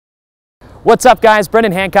What's up guys,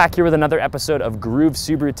 Brendan Hancock here with another episode of Groove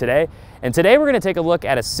Subaru today. And today we're gonna take a look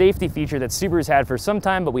at a safety feature that Subaru's had for some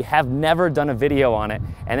time, but we have never done a video on it,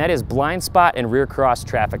 and that is blind spot and rear cross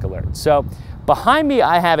traffic alert. So behind me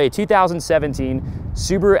I have a 2017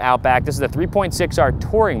 Subaru Outback. This is a 3.6R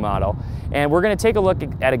touring model, and we're gonna take a look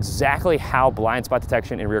at exactly how blind spot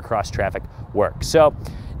detection and rear cross traffic work. So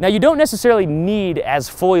now you don't necessarily need as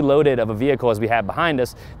fully loaded of a vehicle as we have behind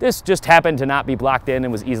us. This just happened to not be blocked in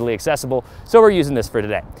and was easily accessible, so we're using this for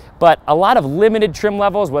today. But a lot of limited trim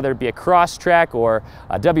levels, whether it be a Crosstrek or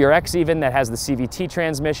a WRX even that has the CVT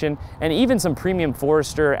transmission, and even some premium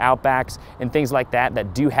Forester Outbacks and things like that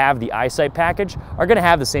that do have the EyeSight package are gonna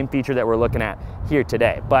have the same feature that we're looking at here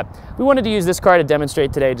today. But we wanted to use this car to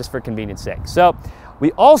demonstrate today just for convenience sake. So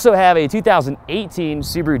we also have a 2018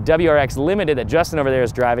 Subaru WRX Limited that Justin over there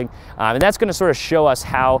is driving, and that's gonna sort of show us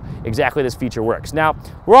how exactly this feature works. Now,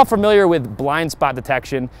 we're all familiar with blind spot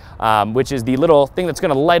detection, which is the little thing that's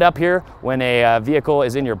gonna light up here when a vehicle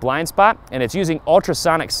is in your blind spot, and it's using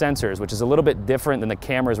ultrasonic sensors, which is a little bit different than the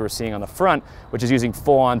cameras we're seeing on the front, which is using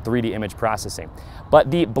full-on 3D image processing. But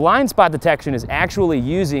the blind spot detection is actually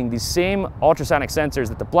using the same ultrasonic sensors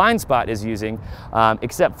that the blind spot is using,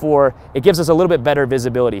 except for it gives us a little bit better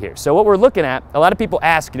visibility here. So what we're looking at, a lot of people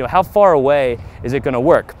ask, how far away is it gonna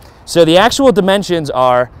work? So the actual dimensions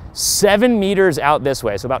are 7 meters out this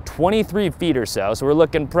way, so about 23 feet or so. So we're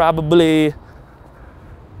looking probably,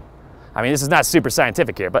 this is not super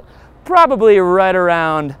scientific here, but probably right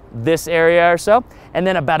around this area or so. And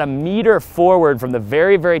then about a meter forward from the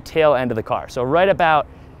very, very tail end of the car. So right about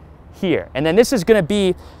here. And then this is gonna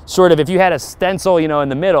be sort of, if you had a stencil, in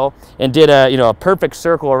the middle and did a perfect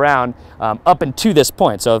circle around up and to this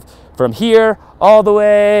point. So from here all the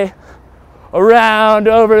way around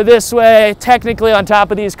over this way, technically on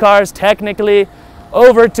top of these cars, technically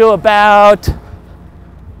over to about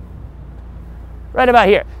right about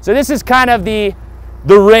here. So this is kind of the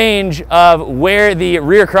range of where the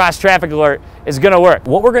rear cross traffic alert is gonna work.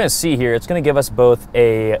 What we're gonna see here, it's gonna give us both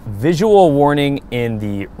a visual warning in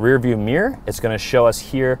the rear view mirror. It's gonna show us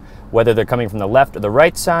here whether they're coming from the left or the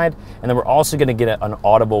right side, and then we're also gonna get an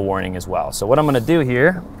audible warning as well. So what I'm gonna do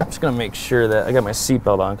here, I'm just gonna make sure that I got my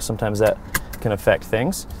seatbelt on, because sometimes that can affect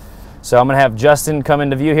things. So I'm gonna have Justin come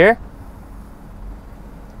into view here.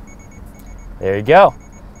 There you go.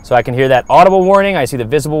 So I can hear that audible warning. I see the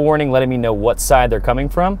visible warning letting me know what side they're coming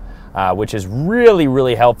from, which is really,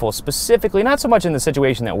 really helpful, specifically, not so much in the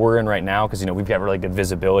situation that we're in right now, because we've got really good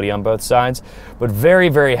visibility on both sides, but very,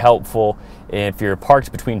 very helpful if you're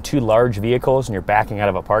parked between two large vehicles and you're backing out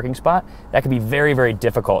of a parking spot. That can be very, very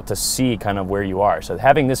difficult to see kind of where you are. So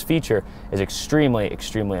having this feature is extremely,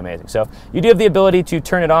 extremely amazing. So you do have the ability to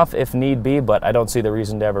turn it off if need be, but I don't see the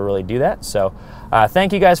reason to ever really do that. So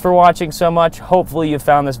thank you guys for watching so much. Hopefully you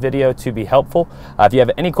found this video to be helpful. If you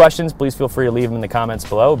have any questions, please feel free to leave them in the comments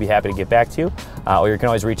below. We'll be happy to get back to you. Or you can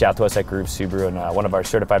always reach out to us at Groove Subaru, and one of our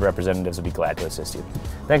certified representatives will be glad to assist you.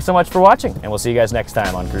 Thanks so much for watching, and we'll see you guys next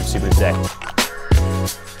time on Groove Subaru today.